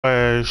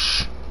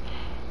Slash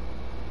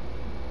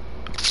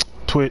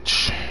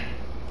Twitch.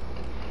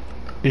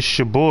 It's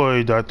your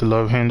boy, Dr.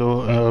 Love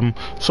Handle.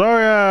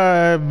 Sorry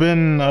I've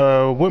been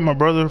with my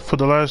brother for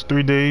the last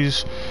 3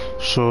 days,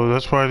 so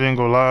that's why I didn't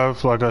go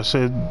live like I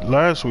said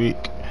last week.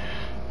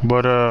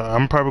 But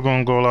I'm probably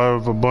gonna go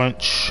live a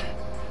bunch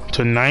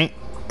tonight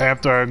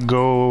after I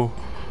go.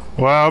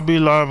 Well, I'll be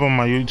live on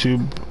my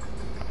YouTube.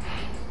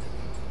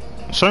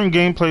 Certain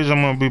gameplays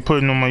I'm gonna be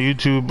putting on my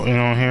YouTube and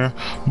on here,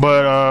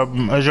 but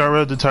as y'all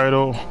read the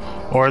title,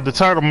 or the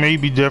title may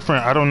be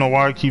different. I don't know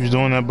why it keeps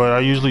doing that, but I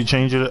usually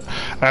change it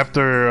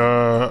after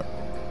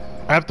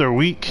a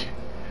week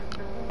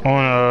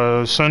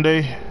on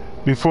Sunday.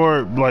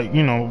 Before, like,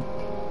 you know,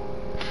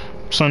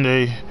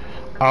 Sunday,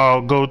 I'll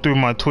go through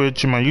my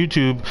Twitch and my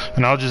YouTube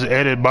and I'll just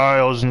edit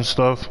bios and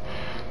stuff,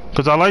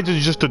 because I like to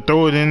just to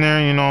throw it in there,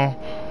 you know,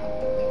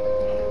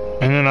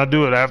 and then I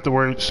do it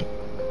afterwards.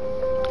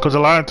 Because a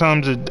lot of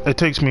times it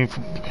takes me.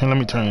 Here, let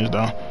me turn this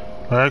down.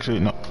 Or actually,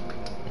 no.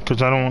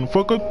 Because I don't want to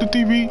fuck up the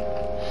TV.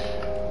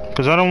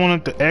 Because I don't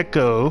want it to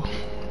echo.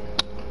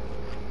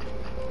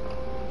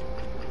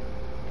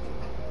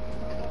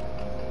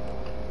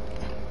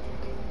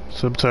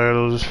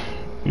 Subtitles.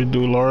 We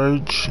do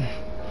large.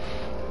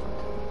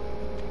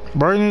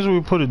 Brightness, we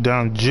put it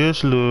down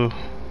just a little.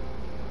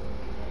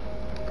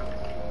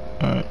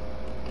 Alright.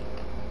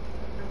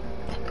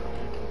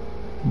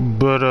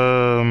 But,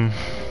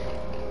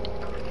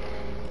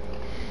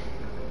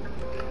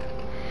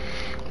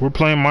 we're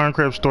playing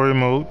Minecraft Story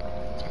Mode.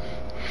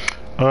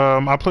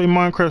 I play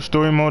Minecraft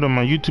Story Mode on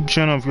my YouTube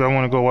channel if y'all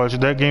want to go watch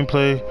that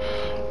gameplay.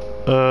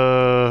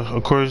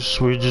 Of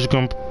course, we're just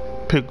gonna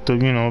pick the,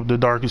 you know, the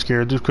darkest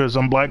characters because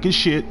I'm black as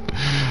shit.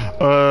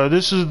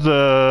 This is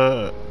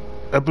the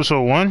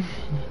episode 1.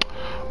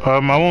 I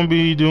won't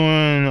be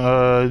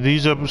doing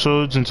these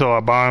episodes until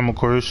I buy them, of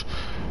course.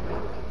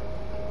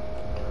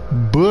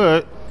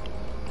 But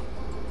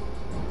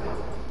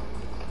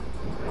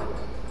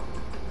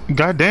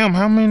goddamn,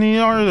 how many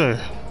are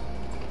there?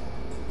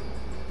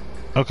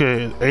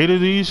 Okay, 8 of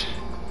these.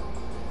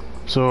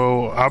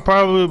 So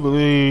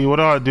what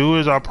I'll do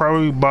is I'll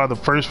probably buy the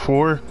first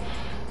 4,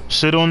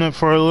 sit on it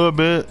for a little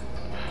bit,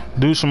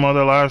 do some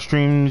other live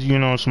streams, you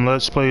know, some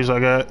let's plays I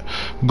got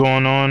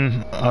going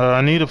on.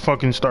 I need to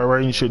fucking start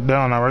writing shit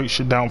down. I write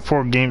shit down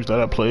for games that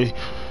I play.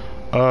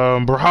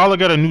 Brawlhalla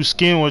got a new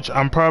skin, which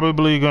I'm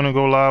probably gonna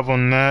go live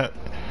on that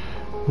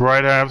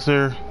right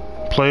after.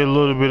 Play a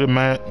little bit of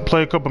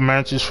play a couple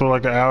matches for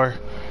like an hour,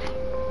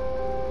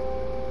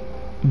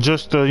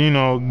 just to, you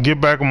know,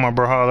 get back on my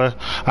Brawlhalla.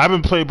 I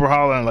haven't played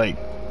Brawlhalla in like,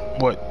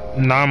 what,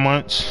 9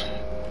 months,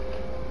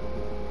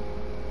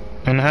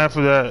 and half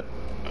of that,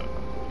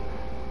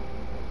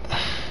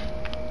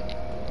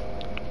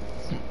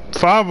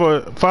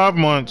 5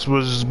 months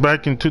was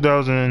back in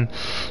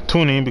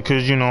 2020,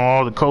 because, you know,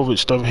 all the COVID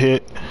stuff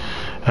hit,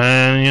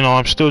 and, you know,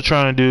 I'm still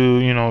trying to do,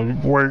 you know,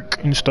 work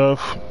and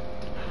stuff.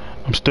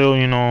 I'm still,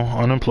 you know,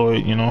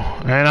 unemployed, you know,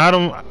 and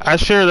I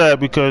share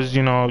that because,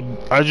 you know,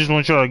 I just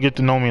want y'all to get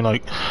to know me,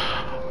 like,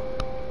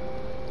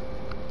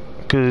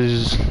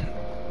 because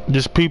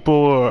just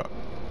people,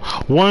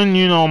 one,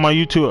 you know, my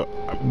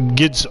YouTube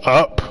gets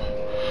up.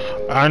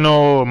 I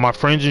know my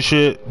friends and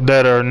shit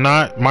that are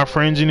not my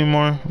friends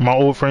anymore, my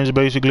old friends,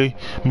 basically,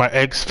 my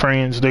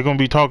ex-friends, they're gonna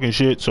be talking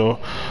shit. So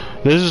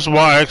this is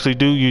why I actually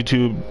do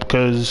YouTube,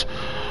 because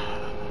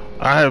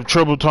I have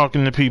trouble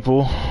talking to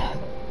people.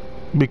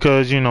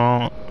 Because, you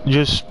know,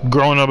 just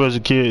growing up as a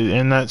kid,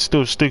 and that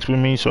still sticks with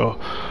me. So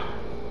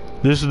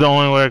this is the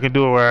only way I can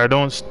do it, where I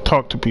don't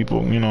talk to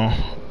people, you know,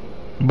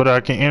 but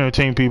I can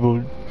entertain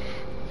people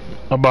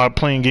about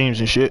playing games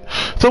and shit.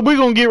 So we're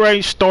gonna get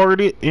right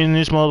started in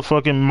this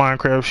motherfucking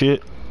Minecraft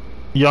shit.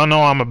 Y'all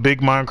know I'm a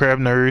big Minecraft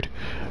nerd,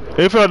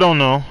 if I don't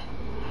know,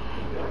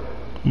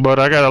 but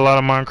I got a lot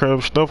of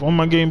Minecraft stuff on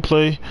my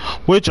gameplay,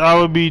 which I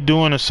will be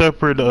doing a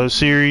separate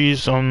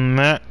series on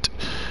that,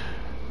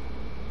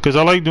 because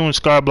I like doing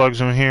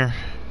Skyblocks on here.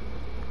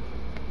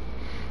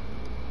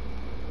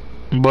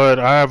 But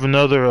I have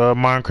another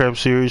Minecraft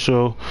series,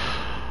 so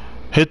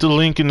hit the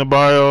link in the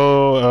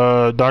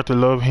bio, Dr.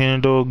 Love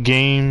Handle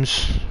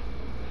Games.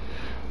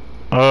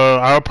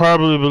 I'll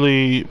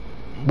probably,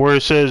 where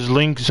it says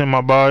links in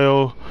my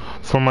bio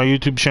for my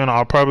YouTube channel,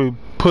 I'll probably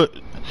put,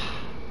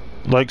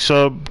 like,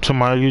 sub to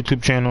my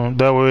YouTube channel.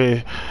 That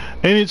way,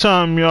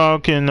 anytime y'all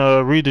can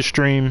read the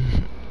stream,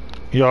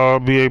 y'all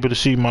be able to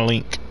see my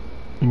link,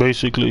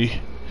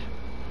 basically,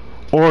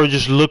 or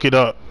just look it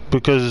up,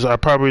 because I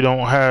probably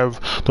don't have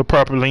the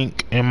proper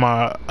link in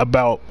my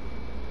about,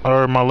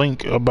 or my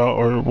link about,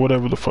 or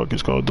whatever the fuck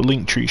it's called, the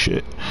link tree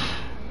shit.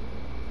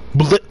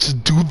 But let's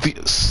do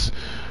this.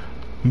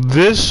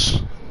 This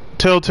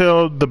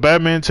Telltale, the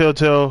Batman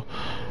Telltale,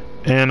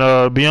 and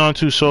Beyond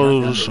Two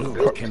Souls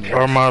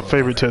are my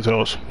favorite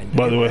Telltales,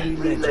 by the way.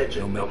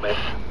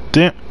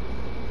 Damn.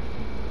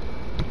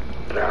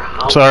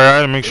 Sorry, I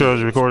had to make sure I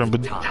was recording,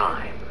 but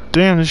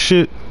damn, this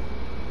shit.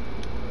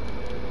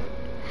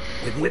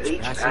 Okay,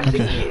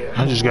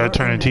 I just gotta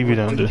turn the TV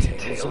down, dude.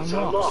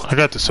 I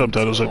got the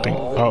subtitles, I think.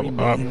 I'll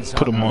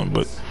put them on,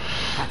 but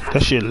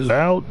That shit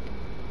loud.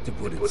 To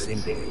put it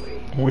simply,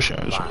 Wish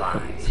I was.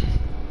 lies.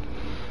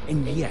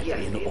 And yet,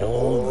 in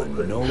all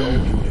the known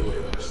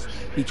universe,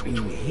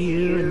 between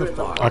here and the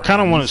far, I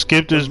kind of want to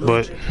skip this,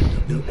 but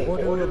the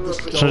order of the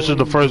since it's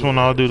the first one,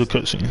 I'll do the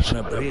cutscenes.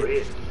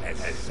 unabridged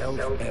as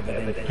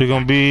self-evident. We're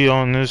gonna be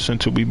on this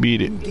until we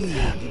beat it. Indeed,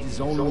 it is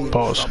only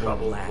Pause. a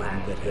troubled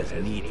land that has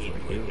need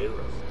for heroes.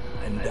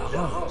 And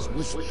ours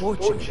was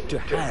fortunate to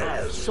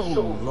have so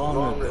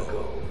long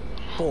ago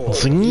four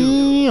Damn.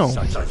 heroes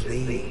such as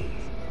these.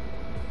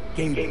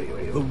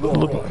 Gabriel, the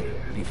warrior,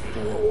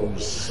 before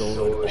whose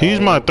sword He's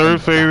my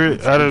third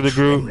favorite out of the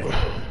group.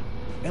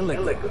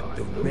 Elegant,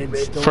 the red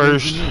stone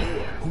First.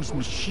 engineer, whose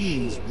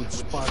machines would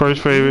spark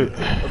First the favorite.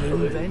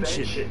 of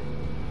invention.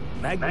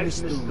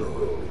 Magnus the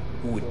Rogue,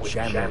 who would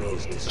channel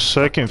his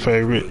Second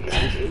favorite.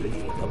 creativity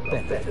for the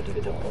benefit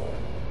of all.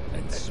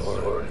 And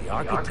Sora, the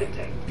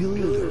architect,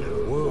 builder of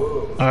the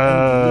world,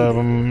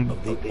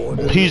 of the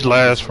order. He's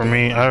last for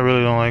me. I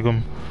really don't like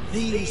him.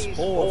 These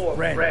four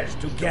friends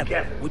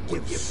together would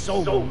give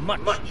so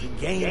much to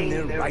gain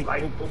their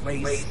rightful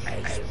place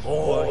as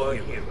four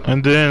heroes.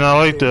 And then I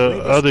like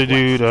the other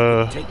dude,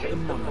 Take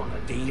them on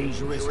a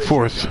dangerous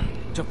fourth. journey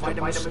to fight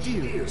a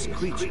mysterious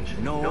creature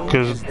known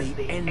Because as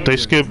the Ender they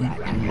skip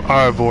Dragon.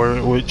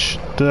 Ivor, which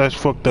that's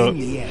fucked up. In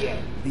the end,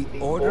 the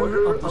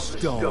Order of the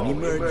Stone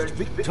emerged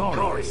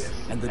victorious,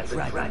 and the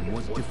dragon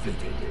was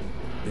defeated.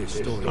 Their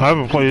story I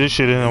haven't played this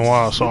shit in a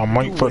while, so I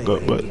might fuck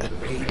up, but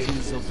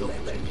pages of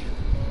legend.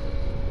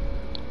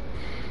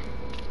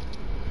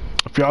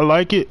 if y'all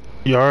like it,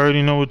 y'all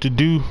already know what to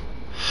do.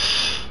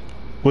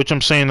 Which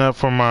I'm saying that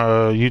for my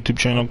YouTube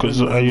channel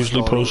because I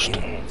usually post.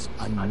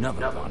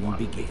 Another one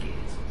begins.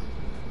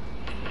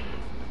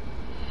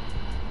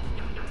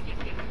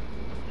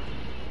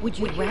 Would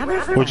you rather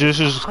Which this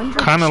is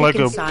kind of like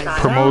a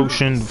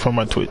promotion for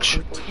my Twitch.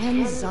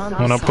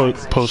 When I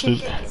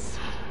posted.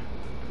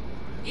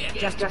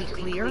 Just to be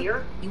clear,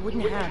 you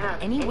wouldn't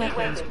have any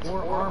weapons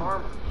or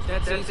armor.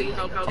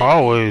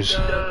 Always.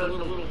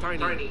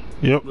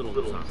 Yep.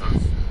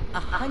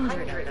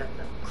 100 of them,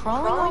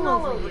 crawling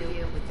all over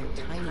you with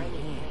their tiny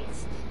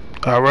hands.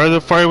 I'd rather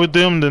fight with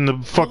them than the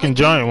fucking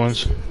giant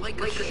ones. Like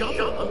a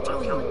shovel, I'm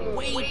telling you,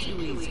 way too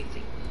easy.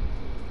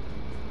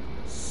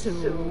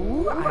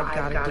 So, I've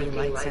got a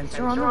daylight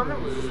sensor on the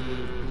roof.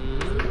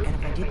 And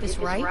if I did this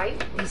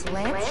right, these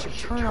lamps should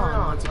turn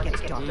on once it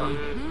gets dark.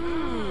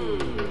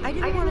 I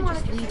didn't want to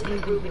just leave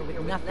you here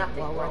with nothing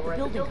while we're at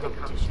the building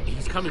competition.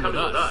 He's coming with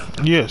us.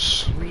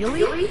 Yes.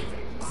 Really?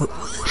 What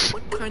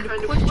kind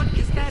of question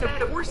is that?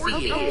 Of course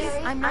he Okay,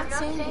 is. I'm not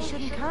saying you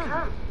shouldn't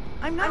come.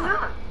 I'm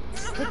not.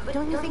 But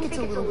don't you think it's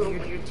a little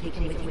weird to take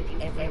him with you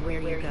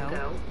everywhere you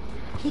go?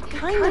 He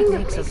kind of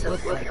makes us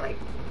look like,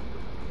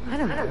 I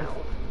don't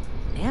know,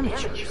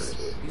 amateurs.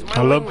 He's my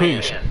I love wingman.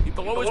 pigs.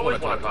 People always want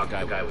to talk to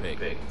the guy with a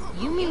pig.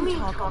 You mean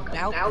talk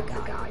about the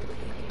guy?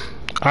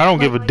 I don't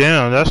give a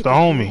damn. That's the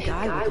homie.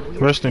 Guy with the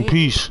weird Rest in pig.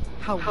 peace.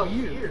 How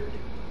weird.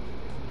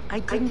 I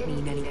didn't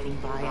mean anything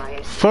by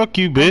it. Fuck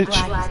you, I'm bitch.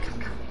 glad he's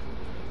coming.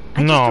 I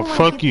just No, don't wanna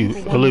fuck give you,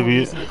 people one more Olivia.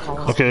 reason to call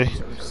us Okay.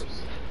 losers.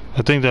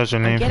 I think that's her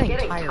I'm name. getting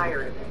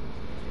tired of it.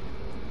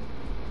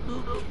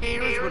 Who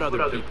cares what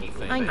other people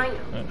think? I know.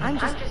 I'm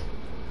just...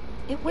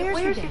 It wears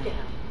you down.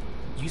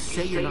 You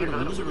say you're not a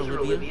loser,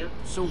 Olivia.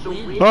 So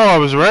win. Oh, I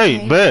was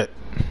right. Bet.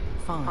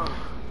 Fine.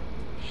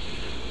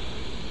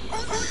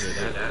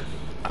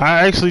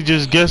 I actually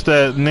just guessed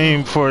that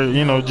name for,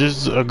 you know,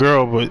 just a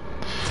girl, but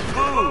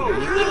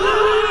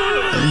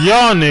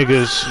y'all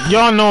niggas,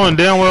 y'all knowing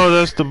damn well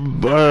that's the,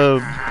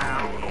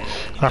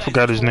 I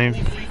forgot his name.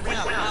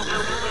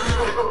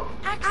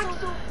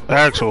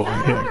 Axel,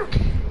 yeah.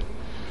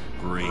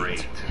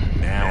 Great.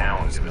 Now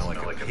I smell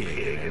like a pig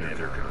in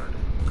Endercon.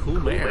 Cool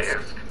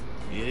mask.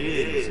 It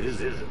is,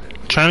 isn't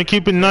it? Trying to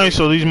keep it nice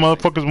so these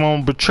motherfuckers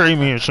won't betray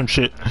me or some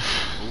shit.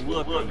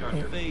 Look on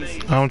your face.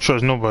 I don't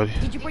trust nobody.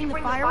 Did you bring the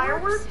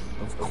fireworks?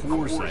 Of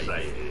course I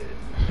did.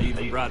 I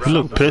even brought You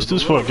look pissed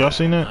as fuck. Y'all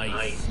seen that?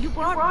 Nice. You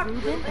brought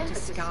Ruben in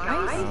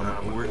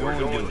disguise? We're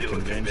going to a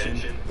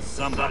convention.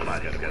 Somebody's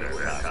got to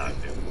wear a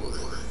costume.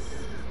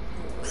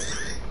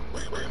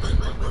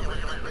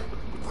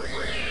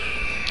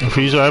 If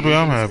he's happy,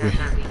 I'm happy.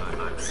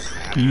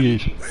 He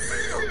is.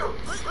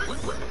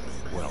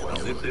 Well,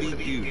 zip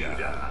you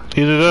guys.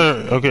 Either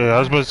that, okay, I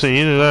was about to say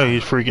either that or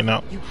he's freaking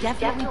out. You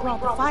definitely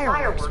brought the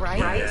fireworks, right?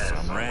 Yes,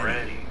 I'm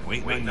ready.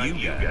 Wait on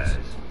you guys.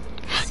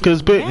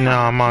 Cause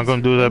now I'm not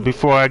gonna do that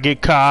before I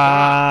get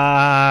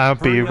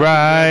copyright.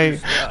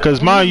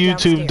 Cause my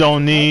YouTube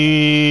don't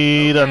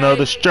need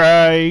another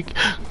strike,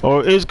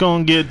 or it's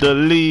gonna get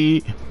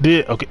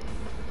deleted. Okay.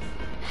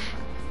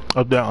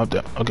 Up down.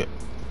 Okay.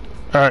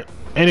 All right.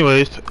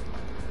 Anyways,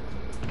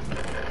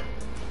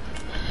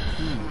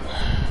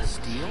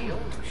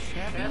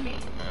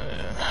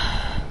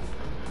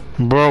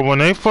 bro, when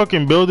they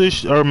fucking built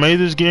this or made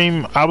this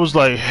game, I was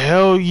like,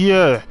 hell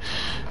yeah.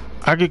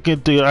 I could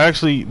get to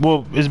actually,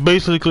 well, it's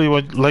basically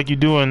what like you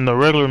do in the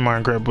regular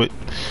Minecraft, but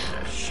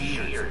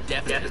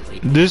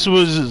This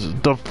was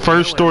the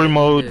first story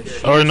mode,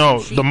 or no,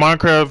 the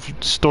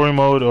Minecraft story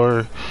mode,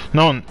 or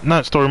no,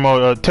 not story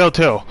mode.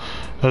 Telltale.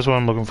 That's what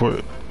I'm looking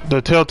for.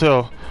 The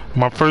Telltale,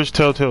 my first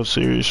Telltale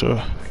series. So. I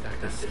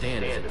got this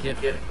stand as a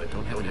gift, but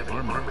don't have any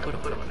armor to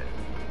put on it.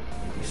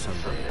 Maybe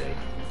someday.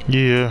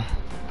 Yeah.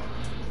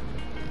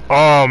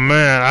 Oh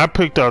man, I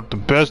picked out the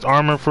best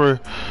armor for.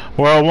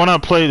 Well, when I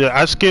played it,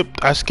 I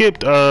skipped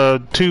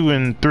 2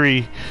 and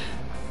 3.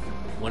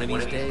 One of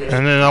these days,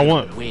 and then I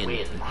went. Win the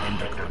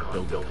Endercon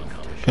building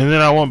competition. And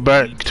then I went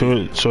back to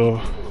it. So.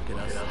 Look at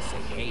us and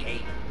say,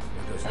 hey,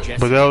 there goes Jesse.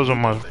 But that was on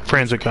my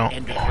friend's account,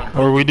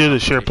 or we did a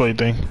share play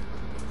thing.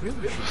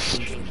 Really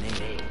should change the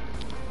name.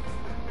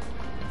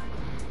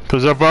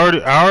 Cause I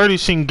already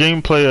seen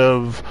gameplay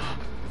of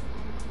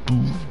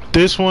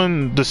this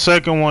one, the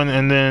second one,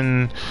 and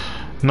then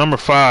number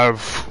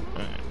 5.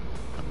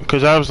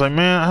 Cause I was like,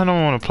 man, I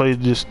don't want to play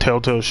this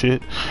Telltale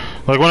shit.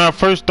 Like when I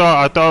first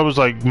I thought it was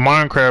like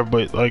Minecraft,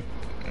 but like,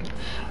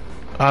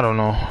 I don't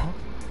know.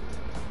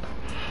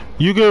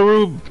 You good,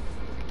 Rube?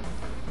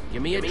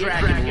 Give me a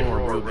dragon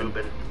roar,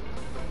 Ruben.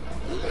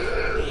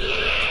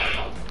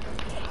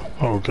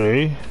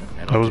 Okay,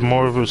 that was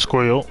more of a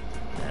squeal.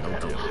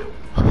 That'll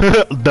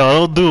do.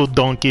 That'll do,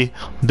 donkey.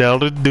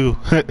 That'll do.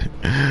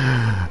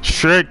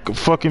 Shrek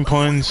fucking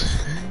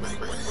puns.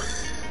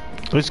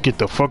 Let's get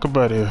the fuck up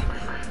out of here.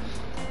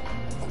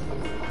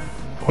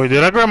 Wait,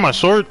 did I grab my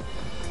sword?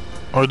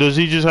 Or does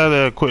he just have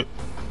that equipped?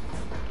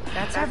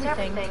 That's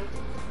everything.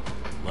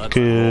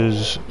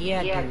 Cause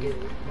Yeah, dude.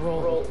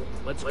 Roll.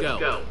 Let's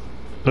go.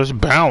 let's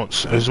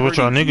bounce is what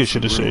y'all niggas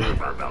should have said.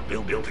 About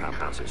building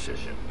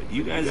competition, but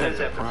you guys have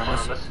to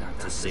promise not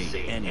to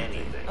say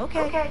anything.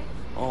 Okay.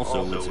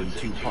 Also, it's in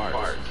 2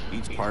 parts.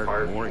 Each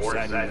part more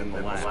exciting than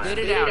the last. Spit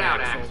it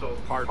out, Axel.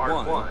 Part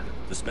 1.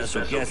 The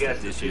special guest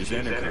at this year's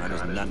Endercon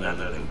is none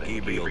other than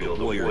Gabriel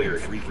the Warrior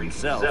and Freak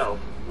himself.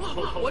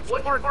 Whoa, what's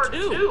part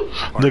 2?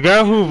 The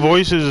guy who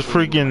voices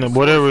freaking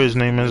whatever his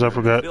name is, I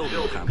forgot.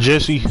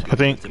 Jesse, I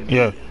think.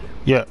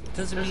 Yeah.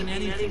 Doesn't mean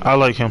anything. I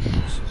like him.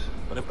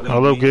 I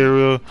love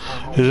Gabriel.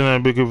 Isn't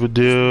that big of a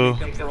deal?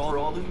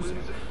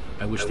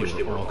 I wish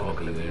they were all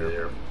gonna be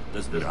there.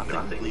 Does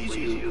nothing please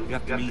you? You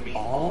have to meet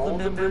all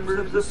the members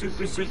of the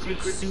super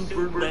secret,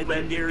 super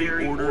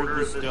legendary Order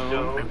of the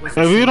Stone.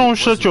 If you don't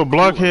shut your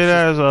blockhead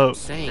ass up.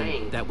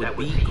 Saying that would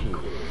be cool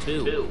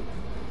too.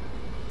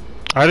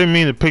 I didn't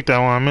mean to pick that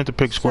one. I meant to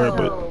pick Square,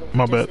 but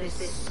my bad. Does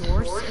this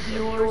source of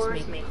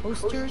yours make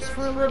posters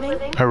for a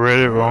living? I read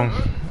it wrong.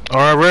 Or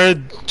I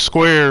read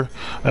Square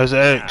as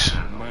X.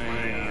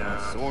 My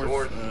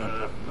source,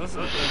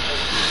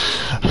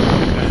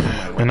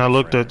 And I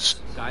looked at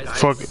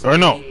or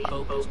no,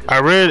 I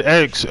read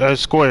X as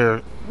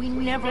Square. We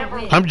never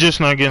win. I'm just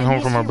not getting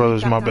home from my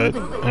brother's, my bad.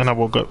 And I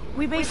woke up.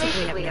 We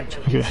basically have no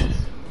choice. Okay.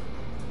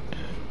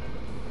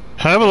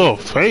 Have a little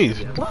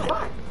faith.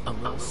 A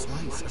little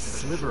slice, a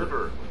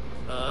sliver,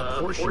 a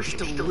portion,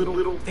 just a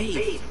little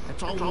faith.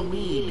 That's all we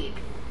need.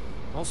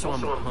 Also,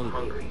 I'm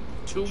hungry.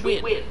 To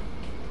win.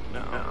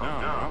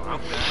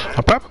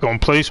 I'm probably gonna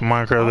play some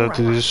Minecraft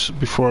after this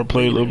before I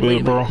play a little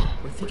bit, bro.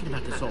 We're thinking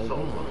about this all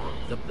wrong.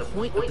 The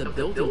point of the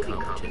building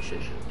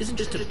competition isn't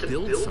just to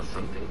build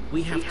something.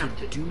 We have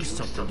to do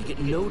something to get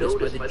noticed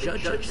by the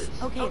judges.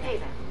 Okay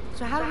then.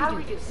 So how do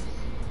we do this?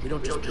 We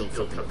don't just build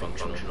something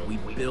functional. We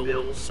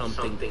build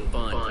something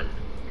fun.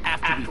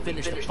 After we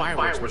finish the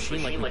fireworks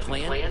machine like we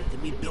planned,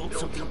 then we build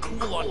something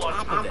cool on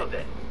top of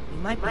it. We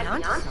might be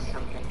onto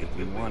something. if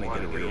we want to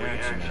get a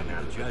reaction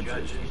out of the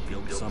judges, we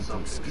build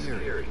something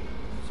scary.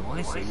 So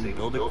I say we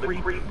build a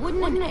creeper.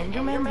 Wouldn't an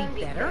Enderman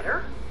be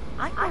better?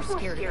 I'm more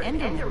scared of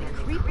Endermen than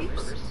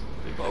creepers.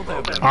 We both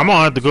have that. I'm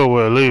gonna have to go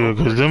with Olivia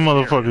because them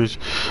motherfuckers,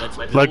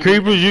 like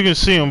creepers, you can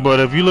see them, but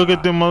if you look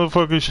at them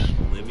motherfuckers,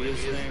 Olivia's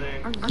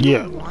thing? Are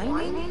yeah. you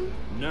whining?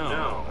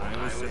 No,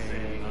 I was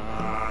saying,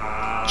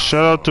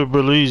 Shout out to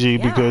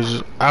Berlizzi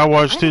because I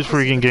watched his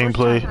freaking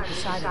gameplay,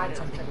 Decided on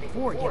something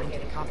before getting to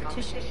the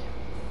competition.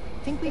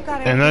 Think we've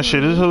got and that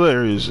shit is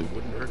hilarious.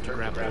 Wouldn't hurt to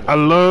grab a I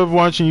love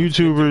watching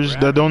YouTubers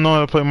that don't know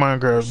how to play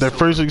Minecraft. Their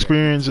first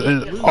experience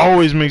it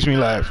always makes me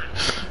laugh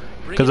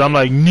because I'm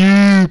like,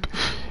 noob,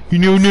 you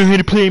don't know how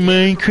to play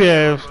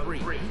Minecraft.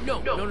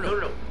 No.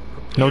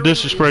 No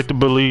disrespect to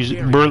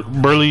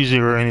Berlizzi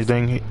or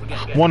anything.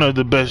 One of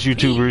the best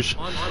YouTubers.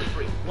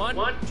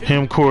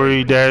 Him,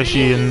 Corey,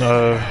 Dashy, and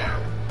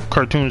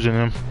cartoons in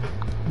him.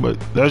 But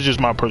that's just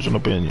my personal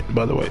opinion,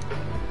 by the way.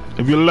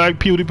 If you like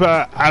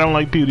PewDiePie, I don't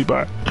like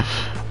PewDiePie.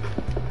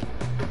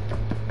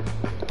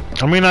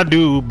 I mean, I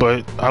do,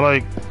 but I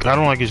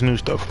don't like his new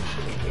stuff.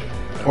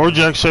 Or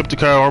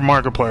Jacksepticeye or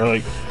Markiplier.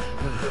 Like,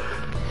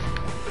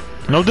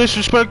 no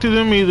disrespect to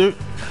them either.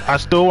 I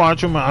still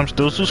watch them. I'm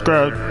still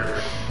subscribed.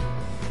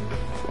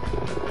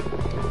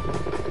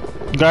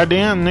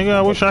 Goddamn, nigga,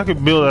 I wish I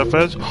could build that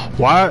fast.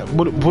 Why?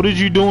 What did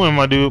you doing,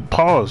 my dude?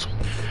 Pause.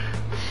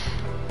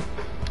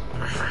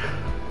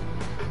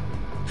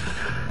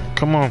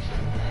 Come on.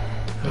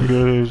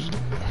 Guys.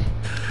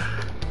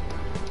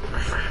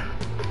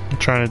 I'm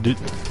trying to do.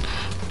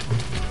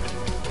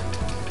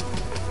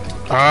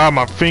 Ah,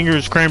 my finger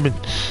is cramping.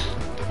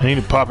 I need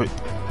to pop it.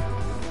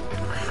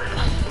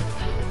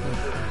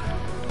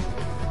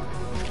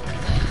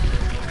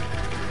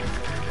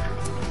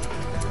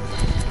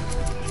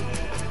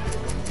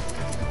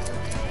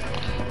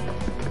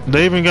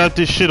 They even got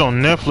this shit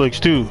on Netflix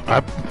too.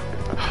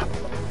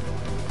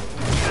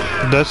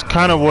 That's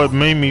kind of what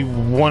made me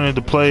wanted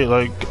to play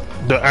like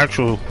the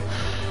actual.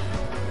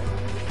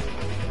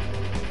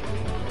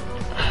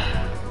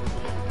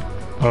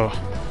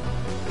 Oh.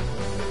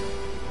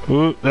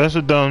 Ooh, that's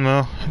a done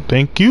now.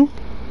 Thank you.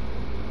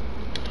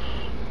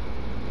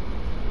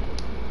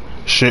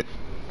 Shit.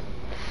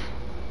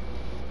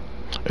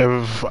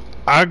 If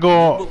I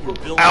go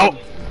out,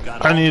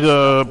 I need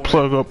to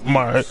plug up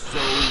my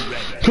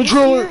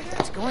controller.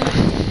 It's going to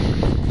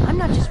be. I'm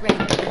not just ready.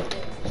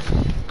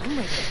 I'm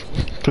ready.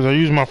 Cause I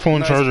use my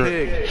phone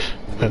charger.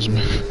 As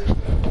me.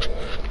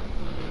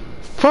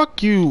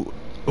 Fuck you,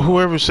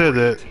 whoever said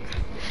that.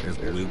 There's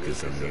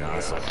Lucas and the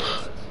awesome.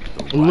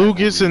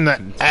 Lucas and the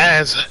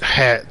ass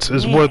hats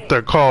is what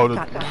they're called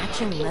Got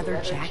matching leather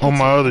jackets. on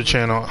my other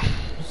channel.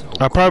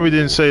 I probably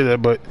didn't say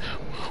that, but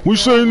we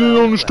saying it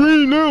on the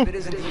stream now. It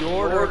isn't the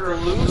order of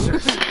the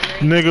losers.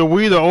 Nigga,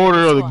 we the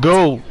order of the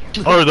gold,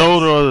 or the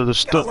order of the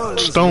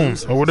stone,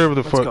 or whatever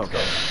the fuck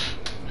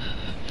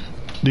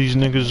these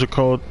niggas are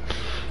called.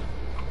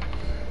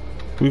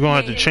 We gonna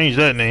have to change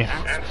that name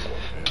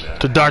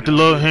to Dr.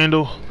 Love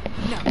Handle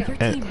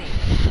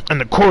and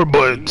the Core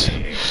Buds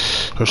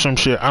or some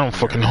shit. I don't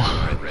fucking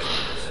know.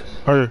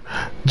 Or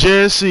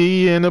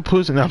Jesse and the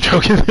Pussy. No, I'm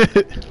joking.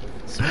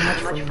 So much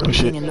for Oh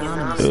shit. being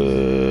anonymous.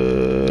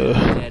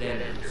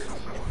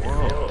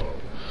 Whoa.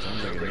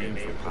 Sounds like a name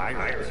for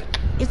pirates.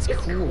 It's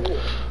cool.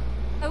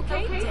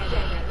 Okay,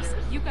 Deaders.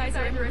 You guys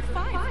are in room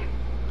 5.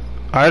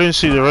 I didn't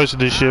see the rest of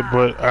this shit,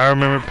 but I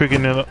remember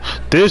picking it up.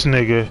 This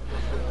nigga.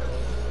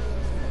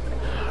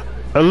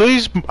 At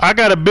least I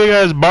got a big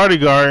ass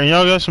bodyguard, and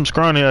y'all got some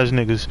scrawny ass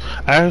niggas.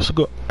 I have to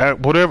go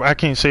whatever. I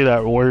can't say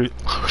that word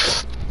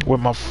with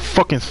my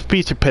fucking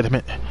speech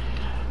impediment.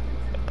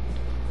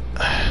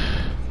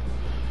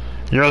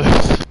 You're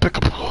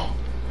despicable.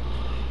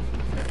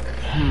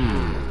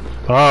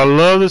 Oh, I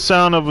love the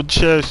sound of a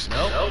chest.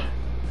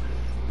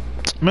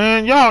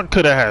 Man, y'all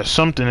could have had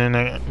something in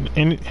there.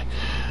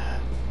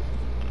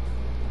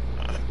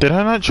 Did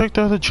I not check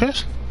the other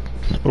chest?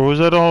 Or was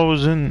that all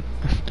was in?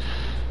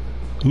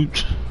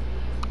 Oops.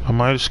 I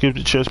might have skipped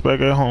the chest back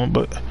at home,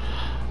 but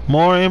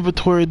more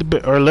inventory the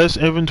better, or less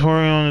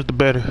inventory on it the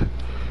better.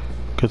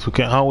 Cause we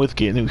can always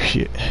get new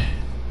shit.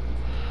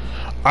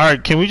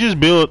 Alright, can we just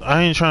build?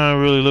 I ain't trying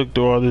to really look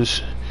through all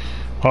this.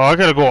 Oh, I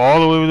gotta go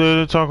all the way over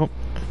there to talk.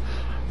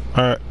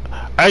 Alright.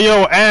 Hey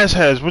yo,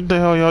 asshats, what the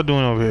hell y'all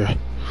doing over here?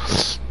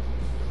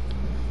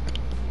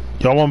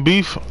 Y'all want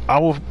beef? I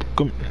will.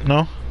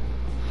 No?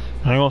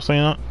 I ain't gonna say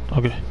that?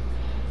 Okay.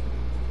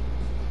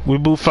 We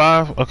boot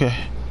 5? Okay.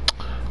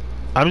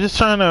 I'm just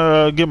trying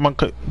to get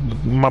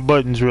my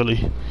buttons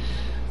really.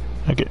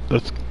 Okay,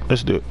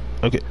 let's do it.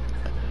 Okay.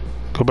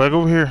 Go back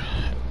over here.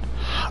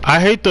 I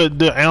hate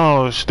the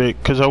analog stick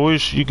because I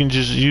wish you can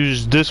just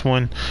use this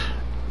one.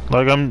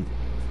 Like I'm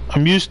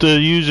used to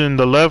using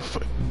the left.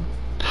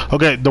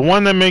 Okay, the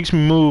one that makes me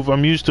move,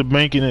 I'm used to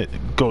making it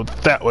go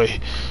that way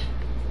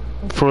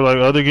for like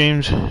other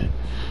games.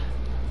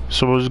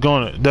 So it's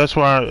going. That's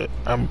why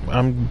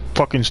I'm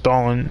fucking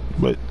stalling.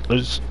 But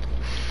let's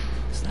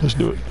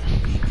do it.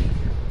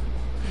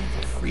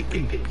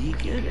 Freaking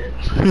beacon?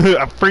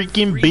 A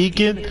freaking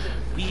beacon?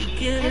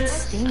 That's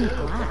stained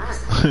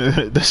glass.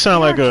 That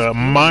sound like a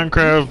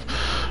Minecraft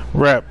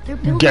rap.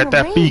 Got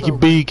that freaking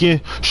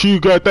beacon. She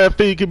got that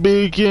freaking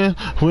beacon.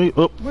 Wait,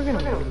 oh. We're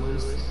gonna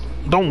lose.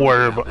 Don't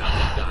worry about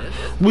it.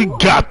 We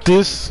got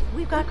this.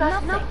 We've got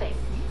nothing.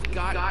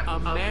 Got a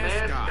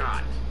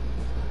mascot.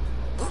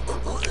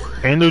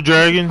 Ender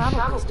Dragon.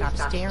 Probably stop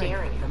staring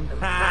at them.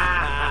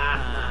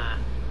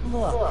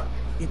 Look,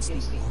 it's the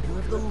order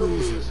of the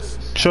losers.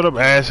 Shut up,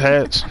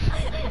 asshats.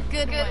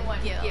 Good one,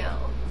 Gil.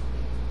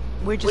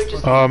 We're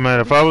just Oh man,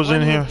 if I was in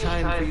Plenty here, of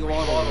time for you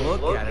all to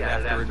look at it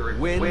after it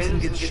wins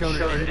and gets shown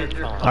at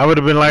EnderCon. I would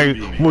have been like,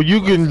 well,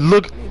 you can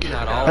look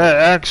Not all. at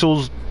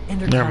Axel's.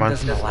 EnderCon Never mind.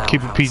 doesn't allow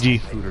Keep it PG.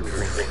 outside food or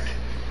drink.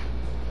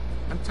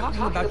 I'm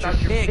talking about your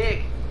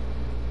pig.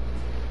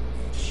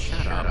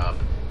 Shut up.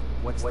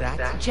 What's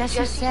that?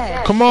 Jesse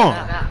said. Come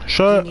on,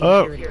 shut You need to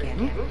up. hear it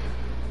again.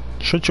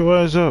 Shut your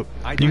ass up.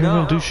 I You don't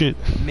gonna know. do shit.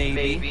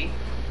 Maybe.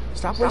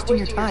 Stop wasting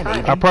your time,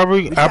 Aiden. I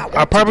probably, We've got I work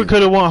to probably do.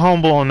 could have went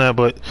humble on that,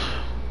 but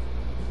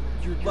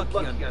You're lucky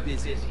I'm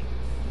busy.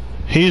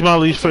 he's my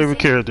least favorite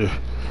character.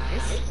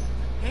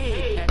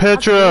 Hey,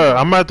 Petra,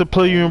 I'm about to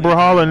play you in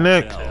Brawlhalla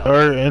next,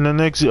 or in the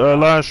next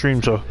live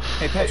stream, so.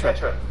 Hey,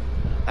 Petra.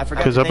 I forgot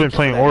Because to I've been thank you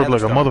playing for Orb that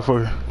like a Hamster.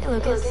 motherfucker. Hey,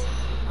 Lucas.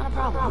 Not a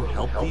problem.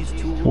 Help these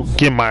tools? Will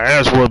get my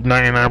ass whooped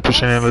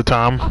 99% of the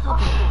time.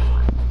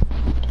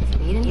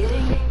 If you need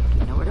anything,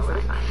 you know where to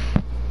find me.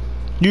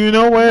 You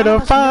know where None to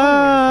of us know where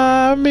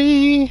find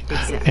me.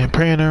 Exactly. In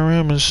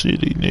Panorama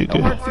City,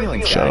 No hard nigga.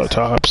 feelings, Shout out guys. to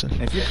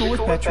Hobson. If you're cool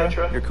with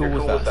Petra, you're cool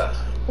with us.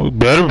 We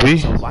better be.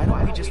 So why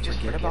don't we just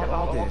forget about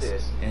all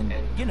this and,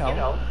 you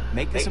know,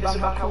 make this about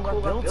how cool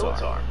our builds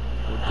are?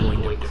 We're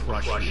going to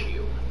crush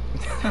you.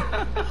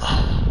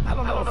 I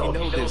don't know if you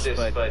know this,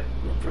 but we're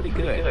pretty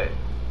good.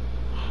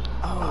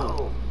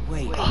 Oh,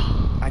 wait.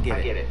 I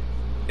get it.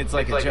 It's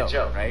like a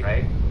joke,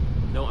 right?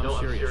 No, I'm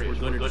serious. We're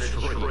going to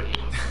destroy you.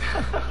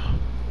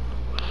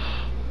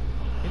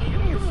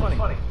 You're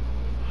funny.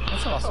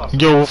 That's awesome.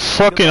 Yo,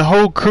 fucking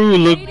whole crew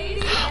look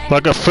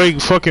like a fake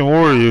fucking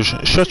Warriors.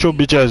 Shut your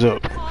bitch ass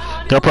up.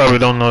 Y'all probably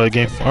don't know that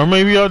game. Or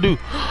maybe y'all do.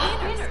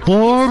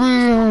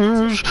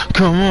 Warriors,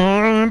 come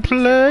on and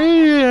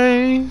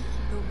play.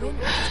 The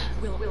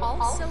winners will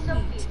also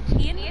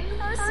meet in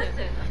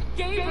person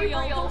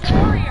Gabriel the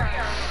Warrior.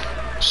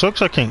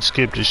 Sucks I can't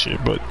skip this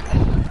shit, but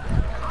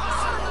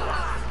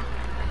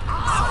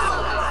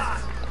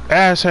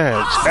ass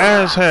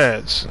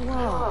hats.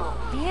 Whoa,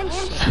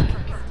 handshake.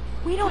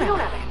 We don't have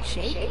a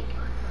handshake.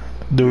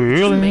 Do we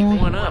really?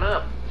 Make one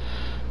up.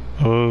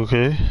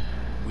 Okay.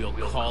 We'll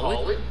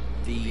call it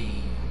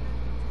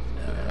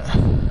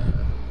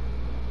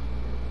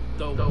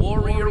the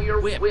Warrior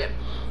Whip.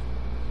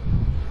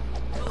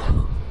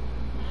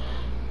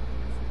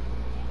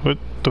 What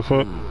the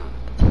fuck?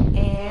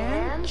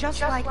 And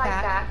just like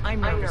that,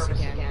 I'm nervous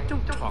again.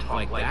 Don't talk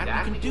like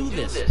that. We can do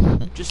this.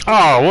 Just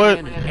Oh, what?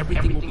 and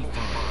everything will be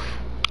fine.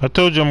 I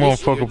told you I'm gonna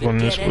This fuck year, up on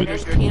the this, Dead but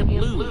Enders can't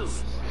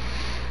lose.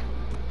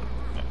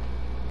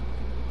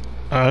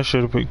 I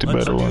should have picked a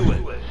better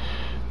one.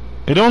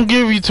 It don't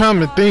give you time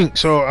to think,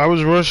 so I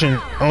was rushing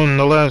on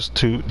the last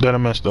two that I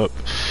messed up.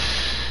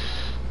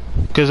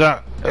 Cause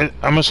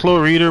I'm a slow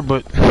reader,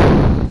 but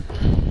I'm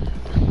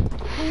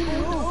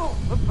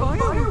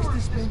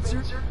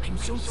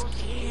so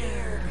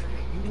scared.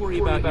 You worry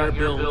about your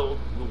build.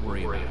 We'll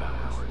worry about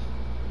ours.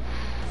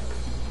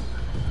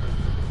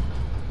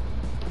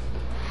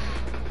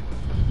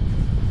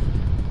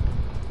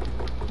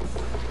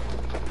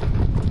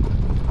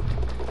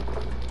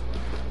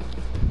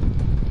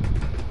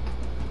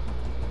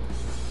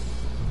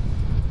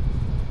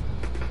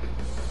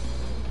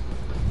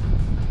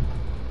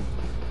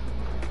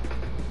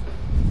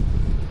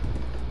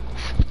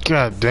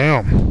 god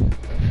damn.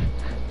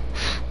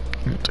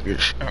 Let me take a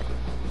shot.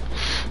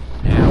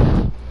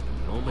 Now,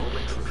 moment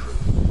of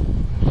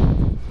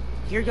truth.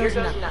 Here goes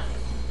nothing.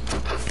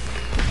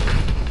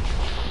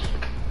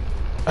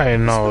 I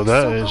know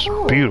that is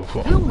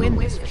beautiful. We'll win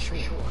this for sure.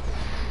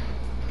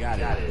 Got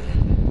it.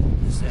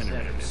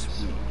 Senator,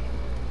 sweet.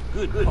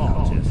 Good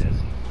call, Jesse.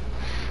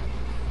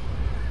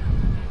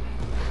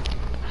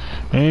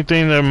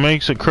 Anything that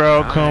makes a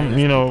crowd come,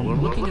 you know,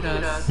 Looking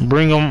at us.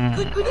 bring them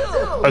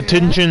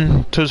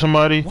attention to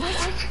somebody.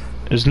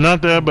 It's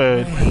not that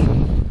bad.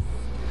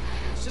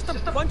 It's just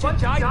a bunch of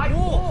giant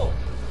wolves.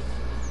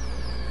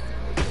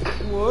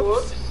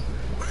 Whoops.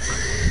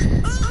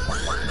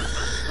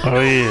 Oh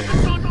yeah.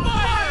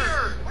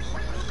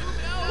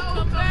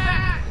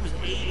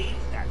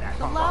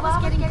 The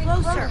lava's getting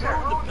closer.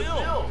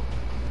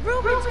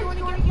 Ruben's going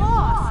to get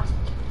lost.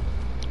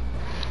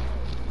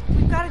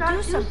 We've got to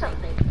do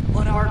something.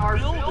 But our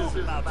build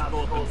is about to go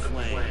up in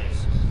flames.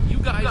 You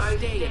guys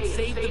stay and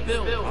save the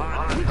build. We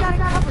got to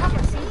cover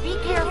Jesse. Be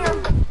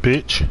careful.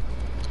 Bitch.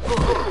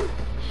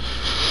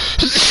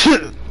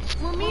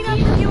 We'll meet up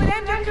with you at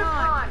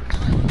Endercon.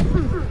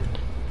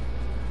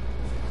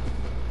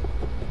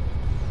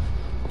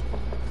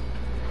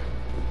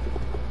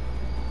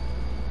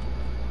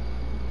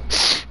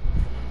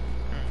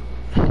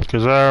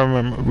 Cause I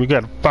remember we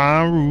gotta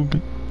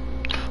find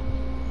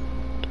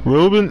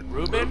Ruben.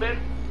 Ruben,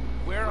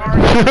 where are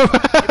you?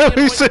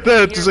 We said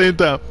that at the same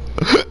time.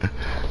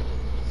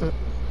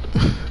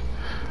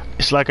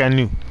 It's like I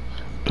knew.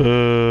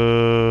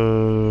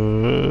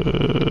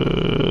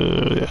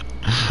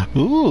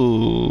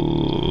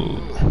 Ooh.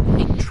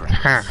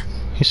 Ha.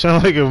 He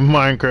sounds like a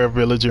Minecraft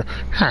villager.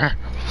 Ha.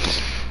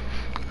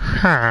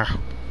 Ha.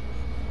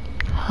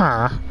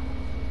 Ha.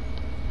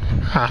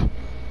 Ha.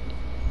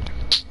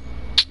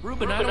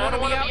 Ruben, I don't want to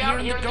be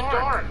out here in the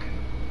dark.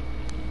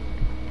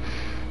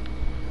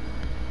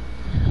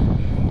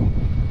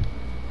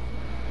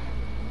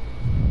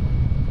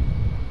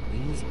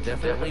 These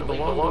definitely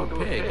belong to a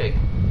pig.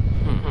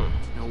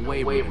 No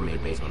way Ruben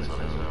made these on his own.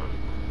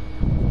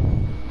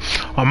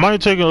 I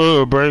might take a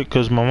little break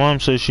because my mom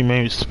says she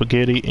made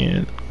spaghetti,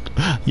 and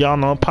y'all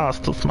know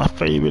pasta's my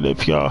favorite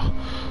if y'all,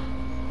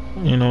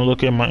 you know,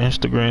 look at my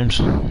Instagrams.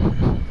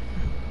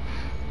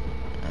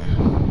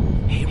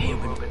 Hey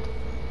Ruben,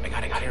 I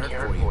got a carrot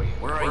for you.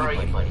 Where are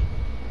you, buddy?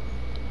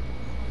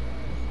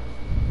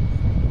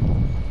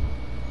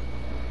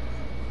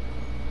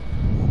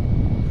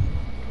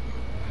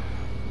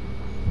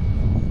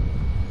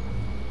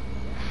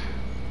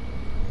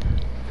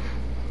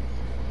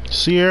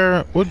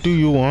 Sierra, what do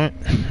you want?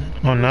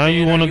 Oh, now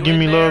you want to give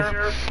me love?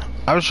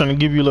 I was trying to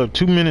give you love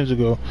 2 minutes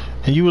ago,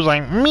 and you was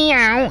like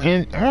meow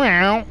and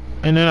meow,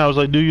 and then I was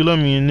like, do you love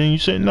me? And then you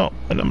said no,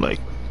 and I'm like,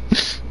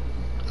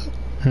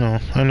 no,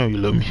 I know you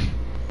love me.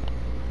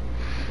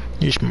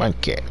 It's my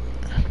cat.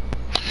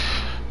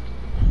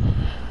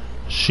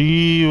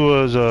 She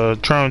was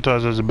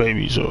traumatized as a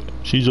baby, so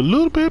she's a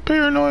little bit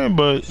paranoid,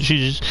 but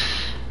she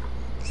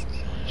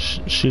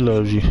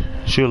loves you.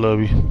 She'll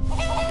love you.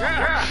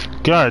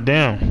 God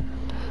damn.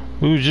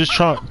 We was just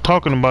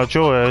talking about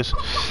your ass.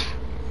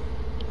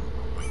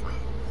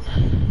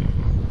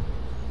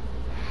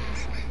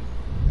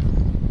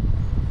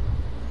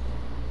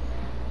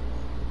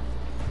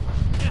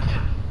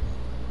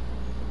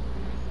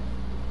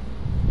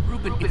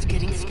 Ruben, it's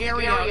getting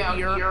scary out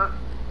here.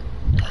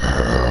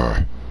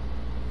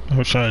 I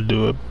was trying to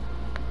do it.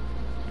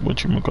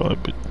 Whatchamacallit,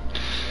 but...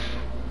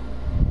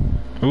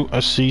 Ooh,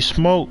 I see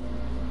smoke.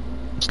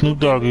 Snoop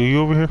Dogg, are you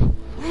over here?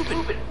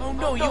 Ruben! Oh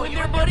no, you in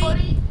there,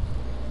 buddy?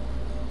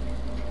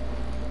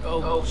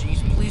 Oh,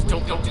 jeez, please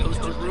don't get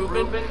toasted,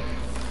 Ruben.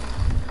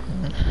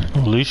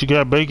 At least you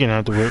got bacon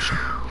afterwards.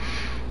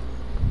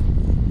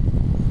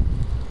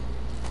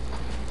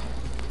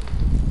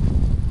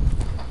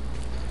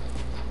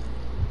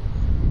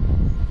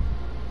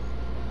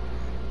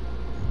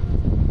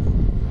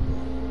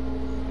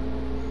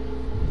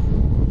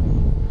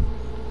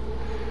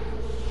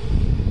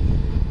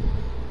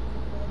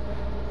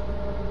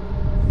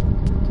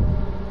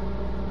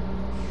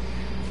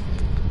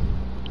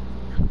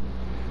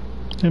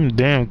 Them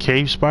damn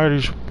cave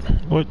spiders.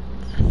 What?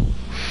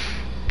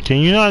 Can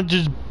you not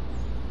just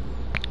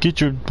get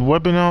your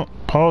weapon out?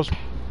 Pause.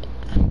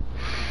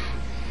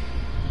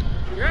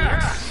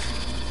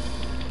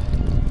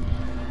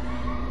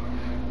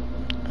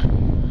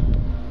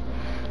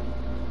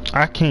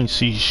 I can't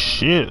see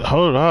shit.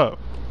 Hold up.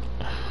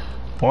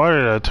 Why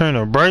did I turn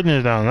the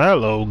brightness down that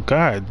low?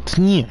 God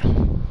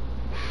damn.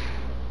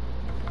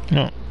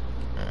 No.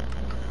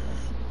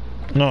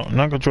 No,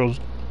 not controls.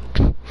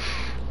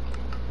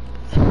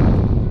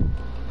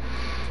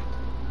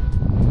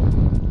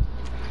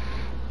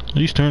 At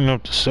least turning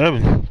up to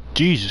 7.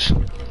 Jesus.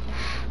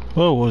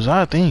 What was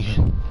I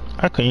thinking?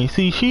 I couldn't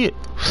see shit.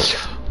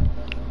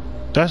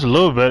 That's a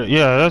little better.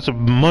 Yeah, that's a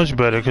much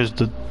better because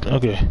the...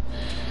 Okay.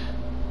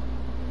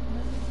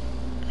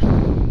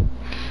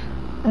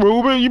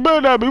 Ruben, you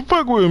better not be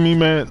fucking with me,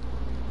 man.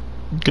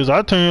 Because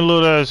I turned your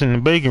little ass into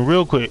bacon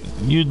real quick.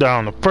 You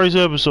down the first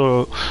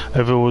episode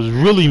if it was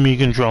really me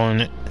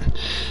controlling it.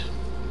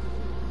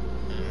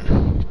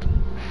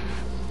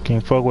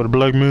 Can't fuck with a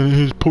black man and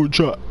his pork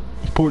chop.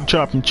 Pork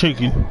chop and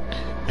chicken.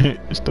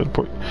 Instead of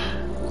pork.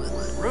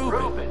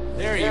 Ruben,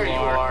 there you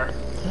are.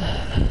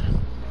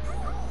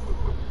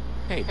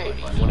 Hey, buddy,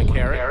 you want a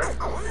carrot?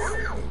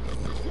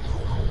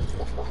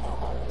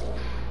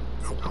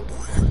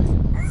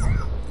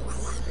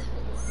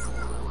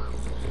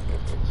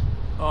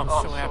 Oh, I'm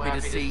so happy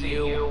to see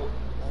you.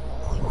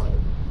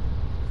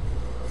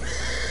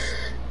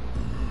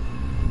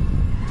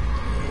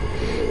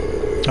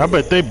 I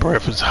bet they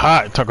breath is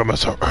hot. Talking about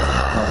so.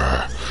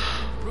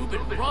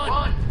 Ruben,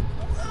 run!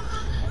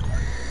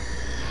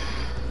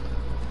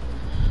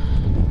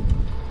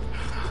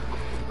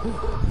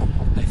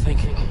 I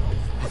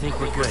think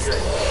we're good.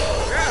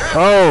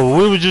 Oh,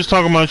 we were just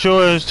talking about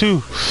your ass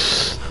too.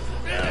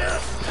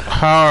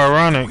 How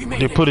ironic.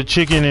 They put a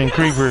chicken in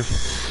creeper.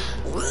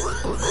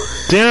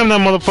 Damn,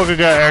 that motherfucker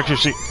got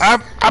accuracy.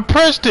 I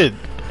pressed it.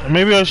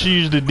 Maybe I should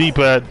use the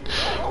D-pad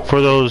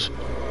for those.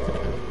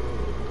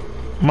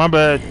 My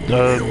bad,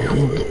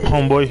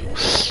 homeboy.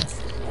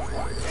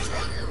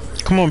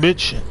 Come on,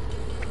 bitch.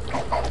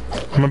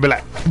 I'm gonna be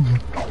like,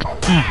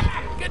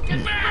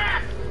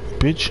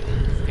 bitch.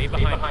 Stay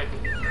behind.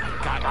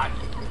 Got it.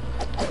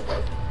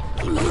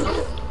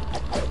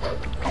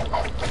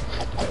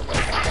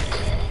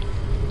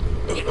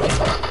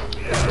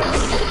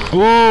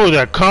 Ooh,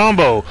 that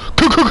combo.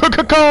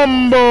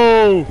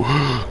 Combo.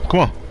 Come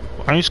on.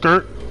 I ain't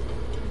skirt.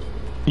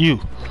 You.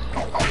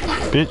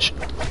 Bitch.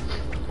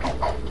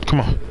 Come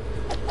on.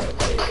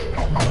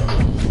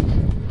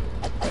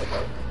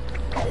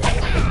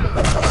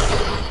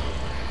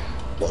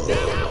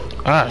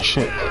 Ah,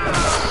 shit.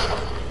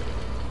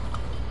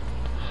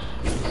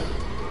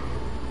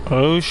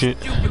 Oh, shit.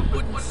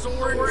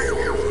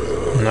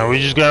 Now we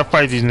just gotta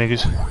fight these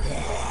niggas.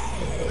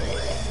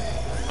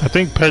 I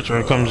think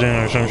Petra comes in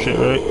or some shit,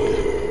 right?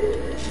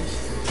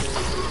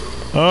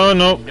 Oh,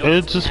 no.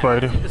 It's a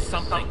spider.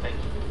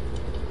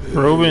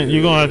 Ruben,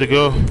 you're gonna have to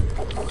go.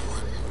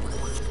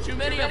 Too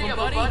many of them,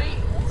 buddy.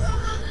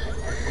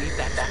 Leave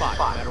that spot,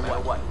 no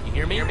matter what. You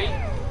hear me?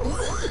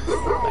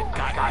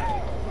 I got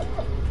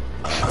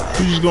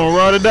you. You just gonna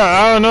ride it down?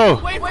 I don't know.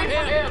 Wait for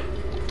him.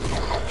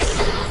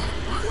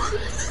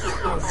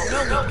 No,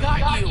 we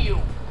got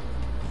you.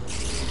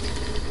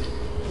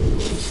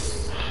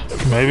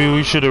 Maybe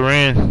we should have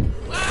ran.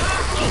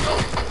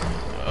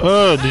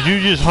 Did you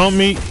just hump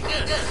me?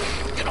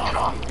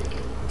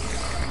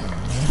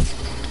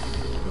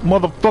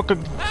 Motherfucker.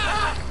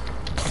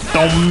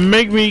 Don't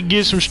make me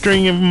get some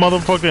string in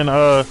motherfucking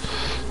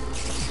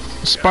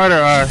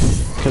spider eye.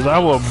 Cause I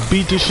will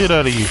beat the shit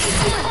out of you.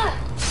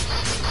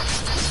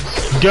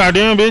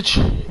 Goddamn bitch.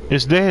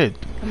 It's dead.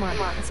 Come on,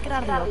 let's get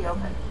out of the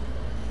open.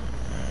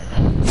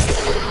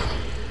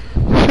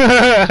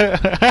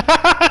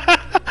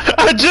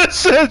 I I just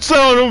said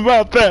something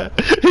about that.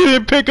 He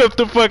didn't pick up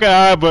the fucking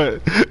I,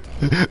 but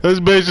that's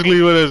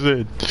basically what I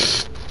said.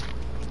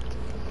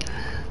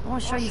 I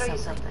want to show you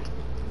something.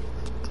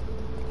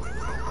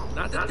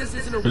 Not that this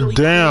isn't a really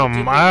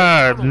Damn,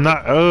 I'm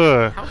not.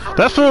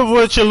 That's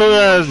what your little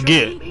ass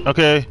get.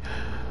 Okay.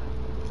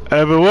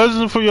 If it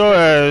wasn't for your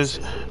ass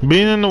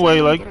being in the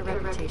way, like, Get a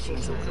reputation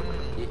as a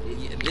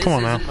wizard. come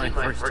on now. This isn't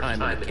my first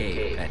time in the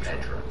cave,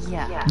 Petra.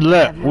 Yeah.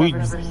 Let Have you we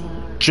ever seen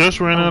just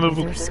ran out of.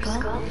 Wither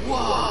skull?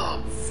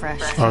 Whoa. Fresh.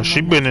 Oh, from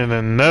she the been net. in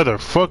the nether.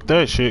 Fuck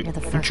that shit. You're the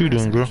What first you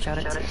doing, person girl? who showed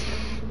it to me.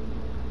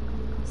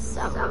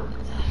 So,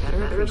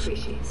 better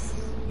appreciate these.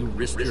 You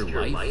risked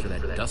your life for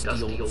that dusty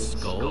old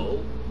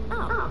skull?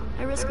 Oh,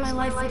 I risk my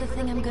life for the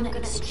thing I'm gonna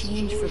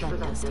exchange for that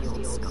dusty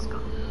old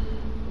skull.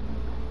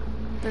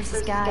 There's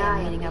this guy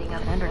I'm meeting up with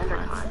at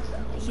Endercon.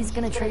 He's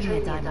gonna trade me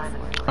a diamond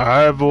for it.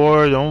 Alright,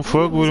 boy, don't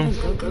fuck with him. He's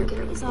gonna go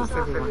get these off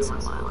every once in a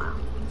while.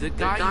 The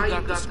guy you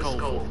got the skull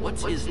for,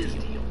 what's his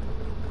deal?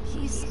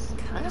 He's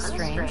kinda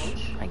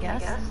strange, I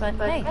guess. But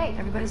hey,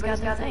 everybody's got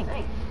their thing.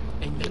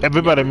 And you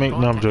Everybody never make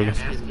thought no, I'm to joking.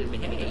 ask him,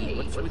 hey,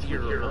 what's with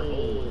your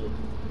whole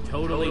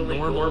totally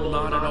normal,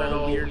 not at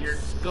all weird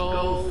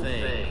skull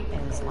thing?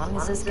 As long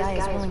as this guy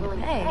is willing to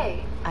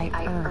pay,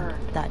 I earned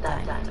that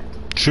diamond.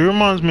 She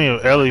reminds me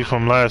of Ellie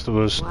from Last of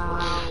Us.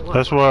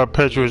 That's why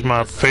Petra is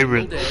my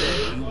favorite.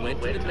 You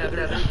went to the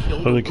nether and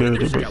killed Other the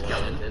character, wither but-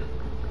 skeleton.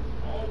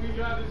 I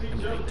mean,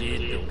 I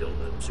did build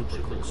a super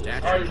cool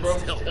statue, but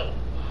still.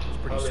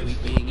 It's pretty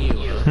sweet being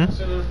you, huh?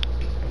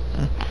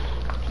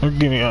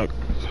 Give me a.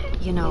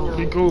 You know,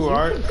 Be cool, you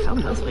alright? can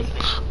come with me.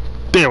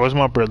 There was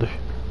my brother.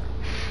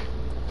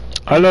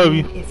 I love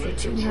you. If you're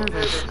too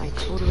nervous, I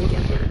totally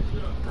get it.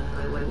 But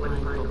I wouldn't mind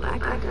a little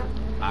backup.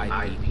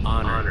 I'd be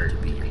honored to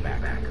be your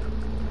backup.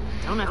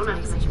 Don't have to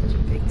make such a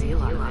big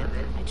deal out of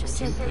it. I just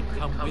said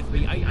Come with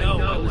me. I know.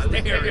 I was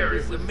there.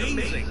 It was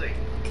amazing.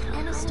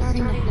 kind of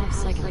starting to have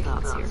second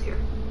thoughts here.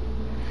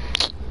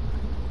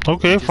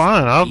 Okay,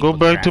 fine. I'll go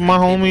back to my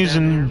homies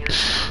and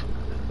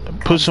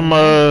put some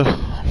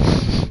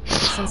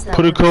Since that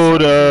put a wither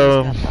code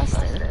skull got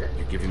busted,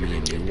 You're giving me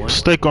a new one?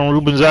 steak on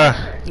Ruben's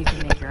eye. you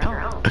can make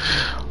your own.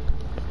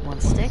 One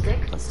stick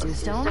plus 2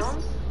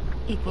 stones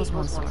equals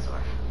 1 sword.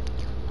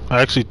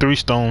 Actually, 3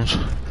 stones.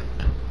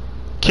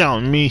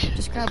 Counting me,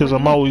 cause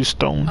I'm always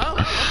stoned Oh,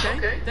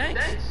 okay.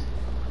 Thanks.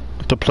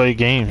 to play Hey,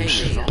 games.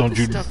 is all Don't this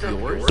you? stuff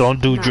yours?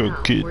 Don't do No,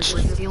 drug kids,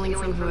 we're stealing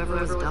from whoever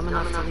was dumb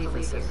enough to leave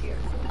us here.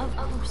 Of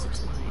course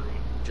it's mine.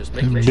 Just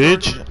making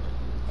bitch.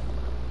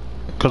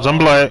 Cause I'm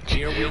black,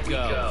 Here we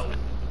go.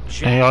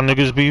 and y'all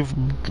niggas be.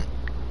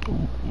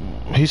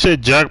 He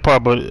said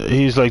jackpot, but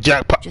he's like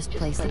jackpot, Just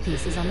place the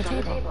pieces on the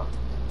table.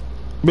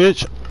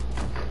 bitch.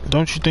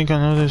 Don't you think I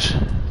know this?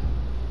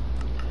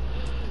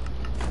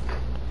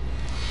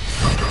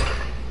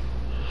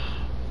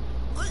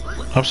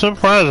 I'm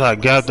surprised I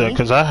got that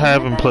because I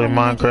haven't played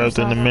Minecraft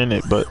in a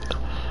minute, but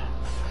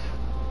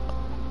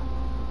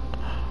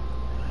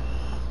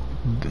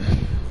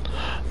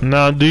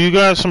now do you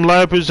got some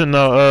lapis in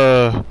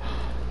the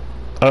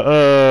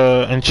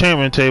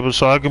enchantment table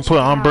so I can put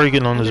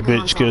Unbreaking on this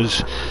bitch?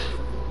 Cause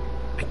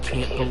I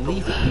can't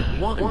believe it. We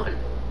won.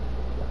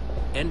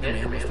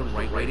 Enderman was the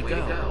right way to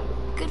go.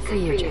 Good for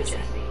you, Jesse.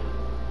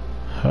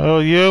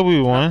 hell yeah, we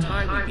won.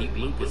 Time we beat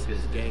Lucas and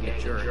his gang of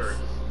jerks.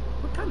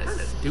 What kind of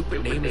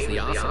stupid name is the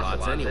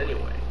Ocelots anyway?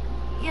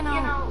 You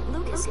know,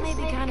 Lucas may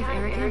be kind of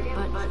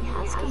arrogant, but he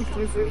has come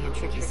through for me in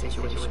tricky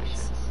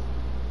situations.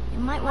 You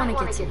might want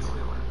to get to know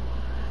him.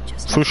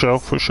 Just For sure,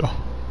 for sure.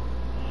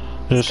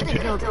 Yes, Good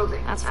at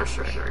building, that's for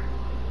sure.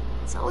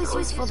 It's always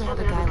useful to have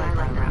a guy like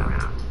that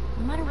around,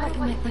 no matter what you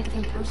might think of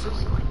him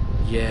personally.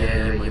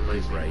 Yeah, you might be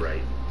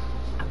right.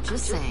 I'm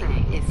just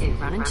saying, if you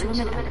run into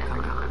him at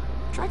Endercon,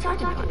 try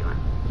talking to him.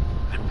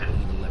 I don't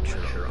need a lecture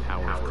on the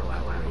power of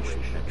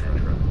collaboration,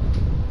 Petra.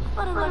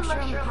 But a lecture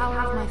on the power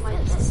of my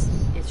fists.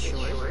 It's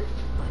short,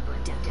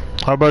 but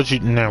definite. How about you?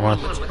 Never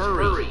mind. Let's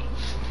hurry.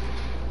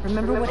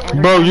 Remember what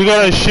Bro, you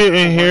got that Endercon shit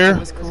in here.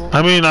 was cool?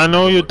 I mean, I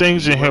know your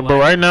thing's in here, but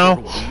right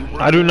now,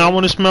 I do not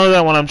want to smell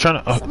that when I'm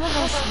trying to. Some of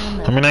us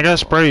will I mean, I got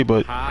spray,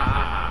 but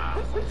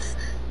Ah,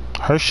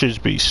 her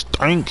shits be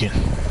stinking.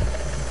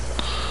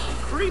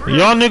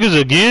 Y'all niggas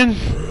again?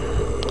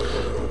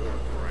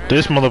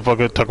 This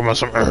motherfucker talking about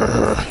some.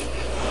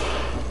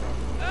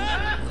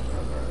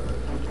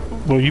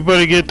 Well, you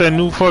better get that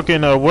new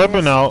fucking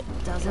weapon out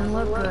Doesn't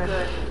look good.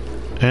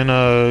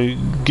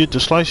 and get to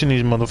slicing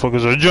these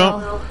motherfuckers or jump.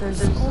 Well,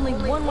 there's only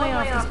one way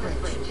off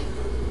this bridge.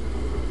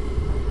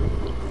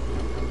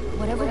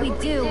 Whatever we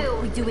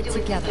do it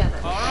together.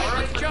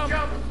 alright, let's jump.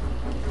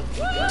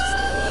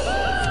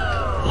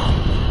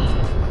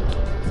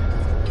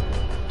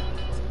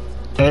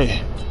 Hey.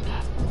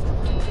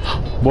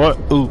 What?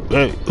 Ooh,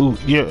 hey, ooh,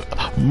 yeah.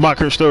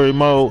 Mocker story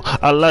mode.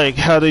 I like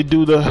how they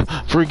do the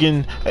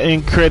freaking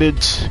end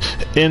credits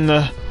in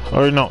the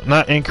or no,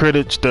 not end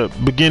credits, the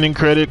beginning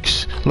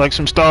credits, like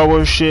some Star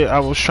Wars shit. I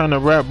was trying to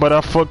rap, but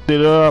I fucked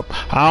it up.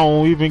 I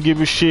don't even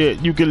give a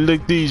shit. You can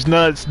lick these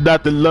nuts,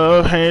 Dr.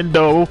 Love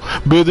Handle,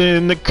 building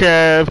in the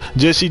cab,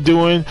 Jesse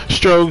doing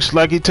strokes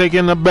like he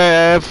taking a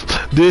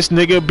bath. This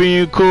nigga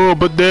being cool,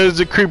 but there's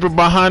a creeper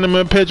behind him,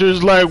 and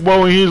Petra's like,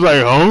 whoa, and he's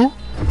like, huh?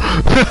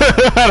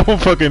 I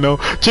don't fucking know.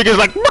 Chicken's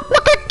like,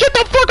 motherfucker, get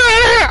the fuck out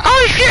of here!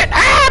 Oh shit!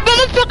 Ah,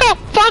 motherfucker!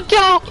 Fuck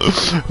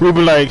y'all!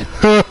 Ruben like,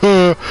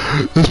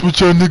 that's what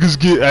y'all niggas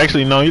get.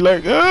 Actually, no, he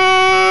like,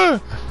 ah.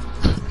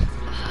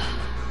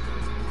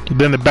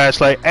 Then the bat's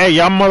like, hey,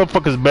 y'all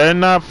motherfuckers better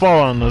not fall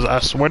on us. I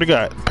swear to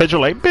God. Petra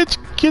like, bitch,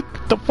 get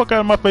the fuck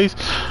out of my face.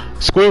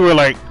 Squidward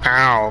like,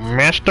 ow,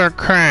 Mr.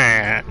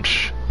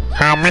 Krabs.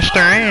 Ow, Mr.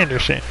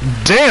 Anderson.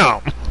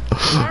 Damn!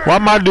 Why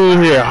my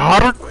dude here?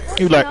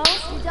 You like,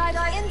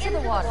 Into the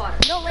water.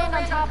 Don't land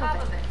on top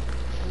of it.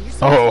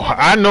 oh,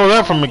 I know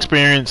that from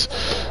experience.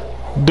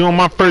 Doing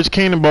my first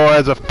cannonball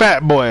as a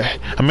fat boy.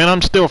 I mean,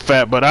 I'm still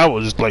fat, but I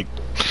was like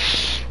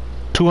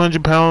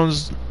 200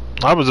 pounds.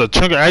 I was a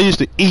chunker. I used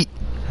to eat.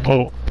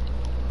 Oh,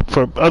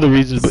 for other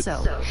reasons, but So,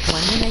 when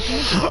we're making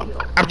a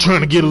deal, I'm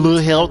trying to get a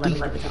little healthy.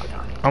 let me talk.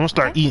 I'm gonna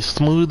start eating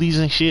smoothies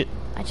and shit.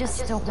 I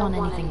just don't want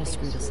anything to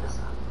screw this up.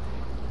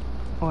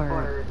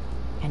 Or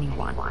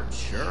anyone.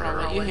 Sure, I'll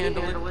let you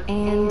handle it.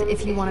 And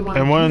if you want to be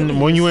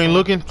And when you ain't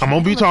looking, I'm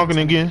gonna be talking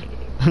again.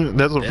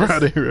 That's a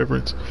Friday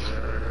reference.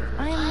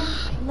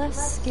 I'm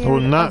less scared Well,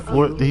 not of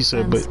what you he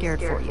said, than but scared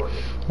for you.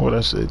 what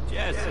I said.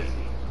 Jesse.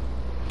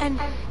 And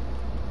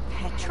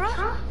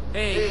Petra?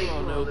 Hey, you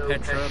all know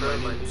Petra,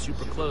 my new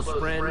super close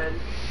friend.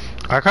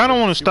 I kind of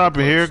want to stop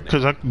it here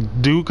because I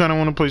do kind of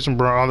want to play some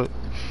Brawler.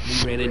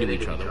 We ran into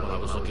each other while I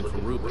was looking for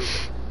Ruben.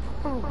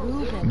 Or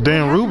Ruben.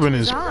 Dan What Ruben happened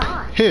is to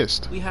Zai?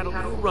 pissed. We had a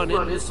little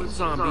run-in with some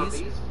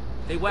zombies.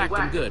 They whacked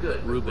him good,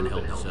 but Ruben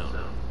held his own.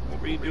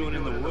 What were you doing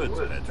in the woods,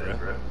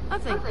 Petra?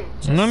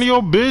 Nothing. None of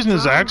your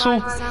business, Axel.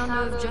 The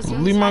sound of Jesse's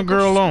Leave my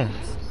girl alone.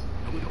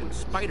 I would have been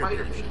Spider-Man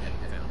if she hadn't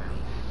found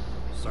me.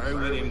 Sorry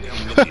we didn't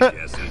come with you,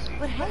 Jesse.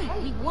 But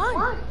hey, we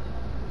won.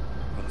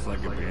 Looks like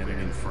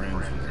abandoning friends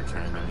with your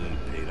time in need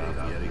paid off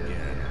yet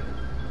again.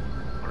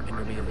 Our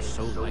interview was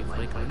so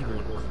lifelike, I don't even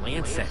want to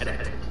glance at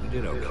it. We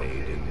did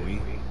okay, didn't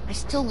we? I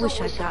still wish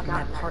I'd gotten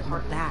that part in the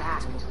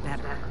back to look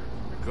better.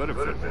 Could have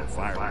put more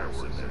fireworks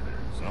in there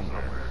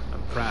somewhere.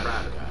 I'm proud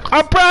of you guys.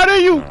 I'm proud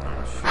of you.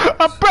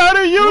 I'm proud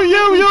of you,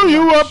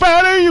 you. I'm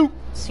proud of you.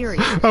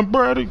 Seriously, I'm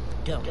proud of you.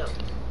 don't.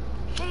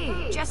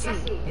 Hey, Jesse,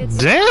 it's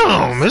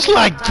Damn, it's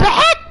like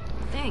that.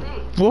 thing.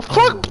 Well,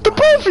 fuck the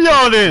both of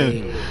y'all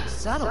then.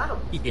 Subtle.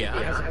 Yeah.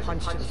 There's a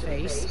punch to the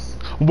face.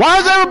 Why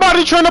is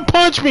everybody trying to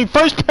punch me?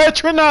 First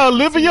Petra, now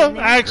Olivia.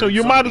 Axel,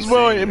 you might as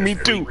well hit me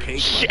too.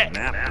 Shit.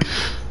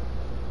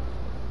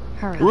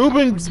 Hurry.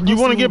 Ruben, We're supposed you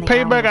want to be get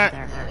in the alley payback?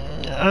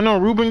 over there. I know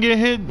Ruben get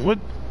hit. What?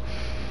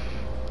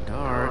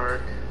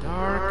 Dark,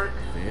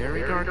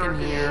 very dark in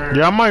here.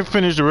 Yeah, I might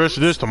finish the rest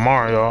of this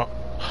tomorrow, y'all.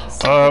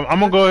 I'm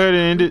gonna go ahead and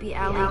end it. The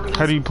alley.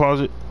 How do you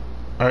pause it?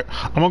 Alright,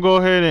 I'm gonna go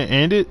ahead and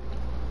end it.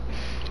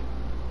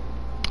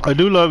 I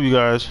do love you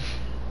guys.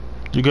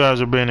 You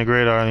guys are being a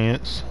great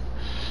audience.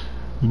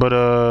 But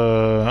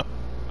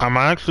I'm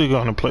actually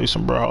gonna play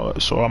some Brawler,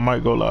 so I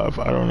might go live.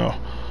 I don't know.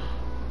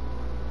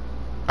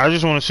 I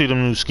just want to see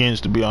them new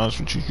skins, to be honest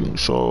with you.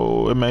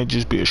 So it may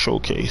just be a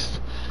showcase.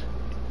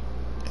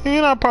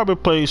 And I'll probably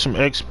play some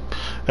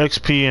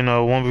XP and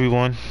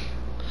 1v1.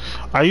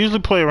 I usually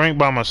play rank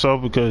by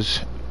myself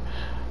because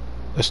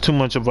it's too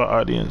much of an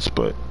audience.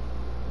 But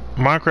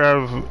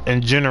Minecraft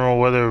in general,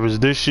 whether it was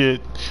this shit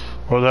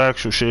or the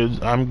actual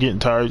shit, I'm getting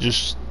tired.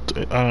 Just,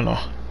 I don't know.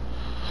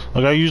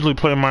 Like, I usually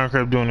play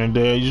Minecraft during the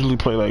day. I usually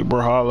play like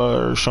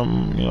Brawlhalla or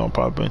something, you know,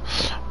 popping.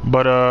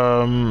 But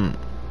I'm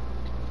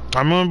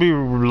gonna be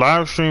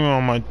live streaming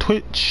on my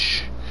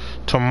Twitch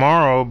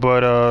tomorrow,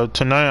 but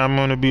tonight I'm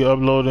gonna be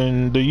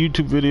uploading the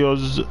YouTube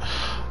videos.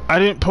 I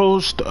didn't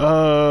post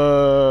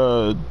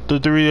the 3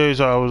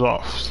 days I was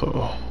off,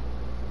 so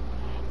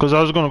because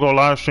I was gonna go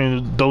live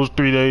stream those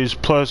 3 days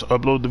plus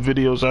upload the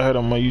videos I had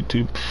on my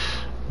YouTube.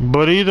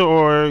 But either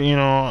or, you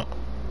know,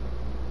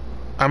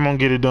 I'm gonna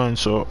get it done.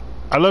 So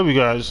I love you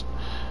guys.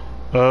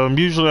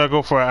 Usually I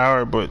go for an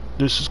hour, but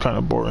this is kind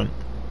of boring.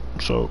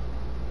 So,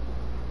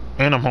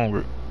 and I'm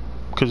hungry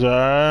because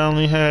I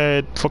only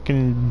had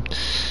fucking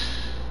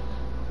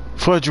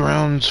fudge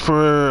rounds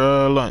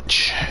for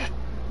lunch.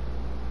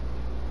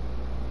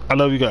 I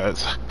love you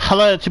guys.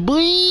 Holla at you,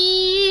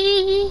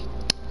 boy.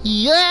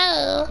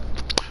 Yeah.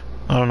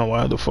 I don't know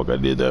why the fuck I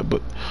did that,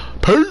 but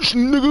peace,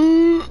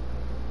 nigga.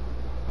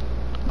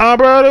 I'm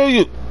proud of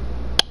you.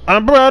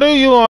 I'm proud of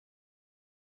you.